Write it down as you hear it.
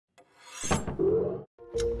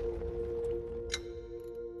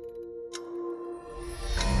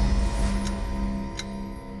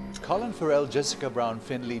Colin Farrell, Jessica Brown,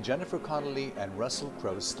 Findlay, Jennifer Connelly, and Russell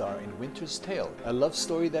Crowe star in Winter's Tale, a love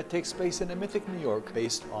story that takes place in a mythic New York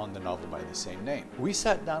based on the novel by the same name. We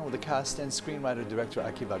sat down with the cast and screenwriter-director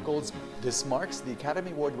Akiva Goldsman. This marks the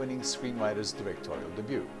Academy Award-winning screenwriter's directorial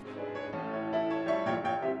debut.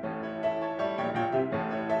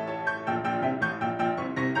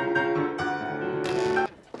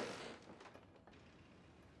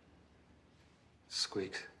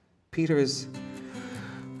 Squeaks. Peter is,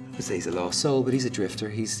 I say he's a lost soul, but he's a drifter.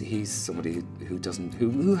 He's somebody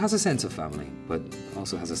who has a sense of family, but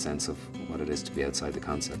also has a sense of what it is to be outside the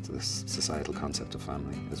concept, this societal concept of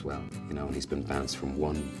family as well. You know, and he's been bounced from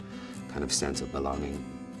one kind of sense of belonging,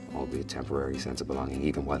 albeit temporary sense of belonging,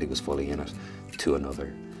 even while he was fully in it, to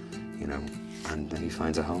another, you know. And then he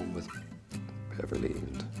finds a home with Beverly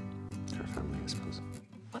and her family, I suppose.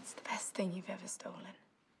 What's the best thing you've ever stolen?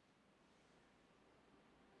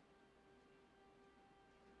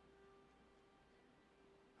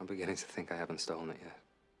 I'm beginning to think I haven't stolen it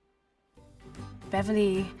yet.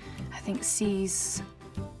 Beverly, I think, sees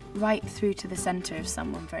right through to the center of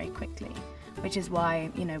someone very quickly, which is why,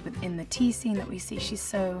 you know, within the tea scene that we see, she's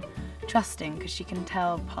so trusting, because she can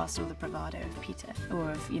tell past all the bravado of Peter, or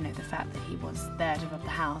of, you know, the fact that he was there to rob the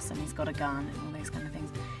house and he's got a gun and all those kind of things.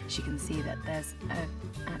 She can see that there's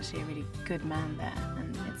actually a really good man there,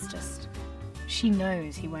 and it's just, she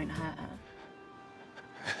knows he won't hurt her.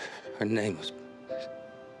 Her name was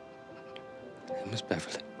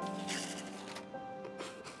Beverly.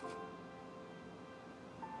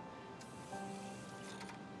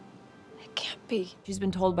 It can't be. She's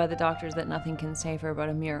been told by the doctors that nothing can save her but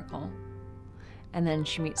a miracle. And then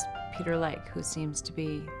she meets Peter Lake, who seems to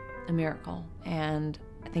be a miracle. And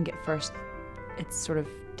I think at first it's sort of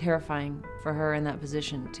terrifying for her in that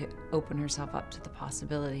position to open herself up to the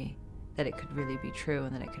possibility that it could really be true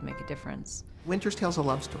and that it could make a difference. Winter's Tale's a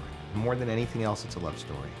love story. More than anything else, it's a love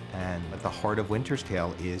story. And at the heart of Winter's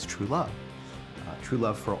Tale is true love. True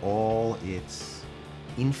love for all its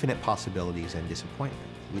infinite possibilities and disappointment.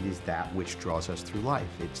 It is that which draws us through life.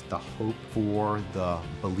 It's the hope for, the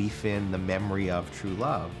belief in, the memory of true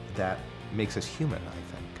love that makes us human,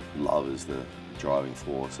 I think. Love is the driving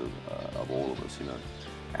force of all of us, you know.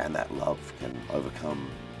 And that love can overcome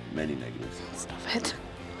many negatives. Stop it.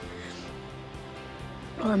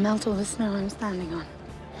 Or melt all the snow I'm standing on.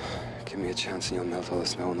 Give me a chance and you'll melt all the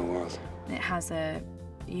snow in the world. It has a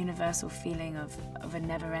universal feeling of a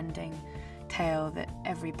never-ending tale that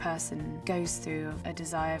every person goes through, of a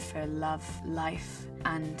desire for love, life,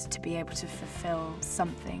 and to be able to fulfill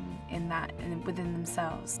something in that, within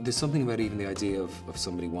themselves. There's something about even the idea of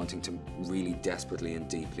somebody wanting to really desperately and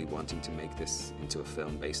deeply wanting to make this into a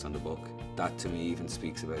film based on the book. That to me even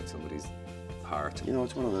speaks about somebody's heart. You know,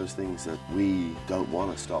 it's one of those things that we don't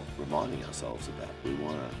want to stop reminding ourselves about. We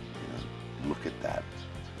want to, you know, look at that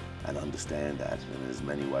and understand that in as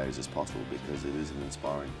many ways as possible, because it is an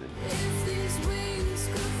inspiring thing.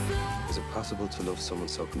 Is it possible to love someone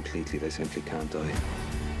so completely they simply can't die?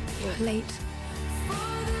 You're late.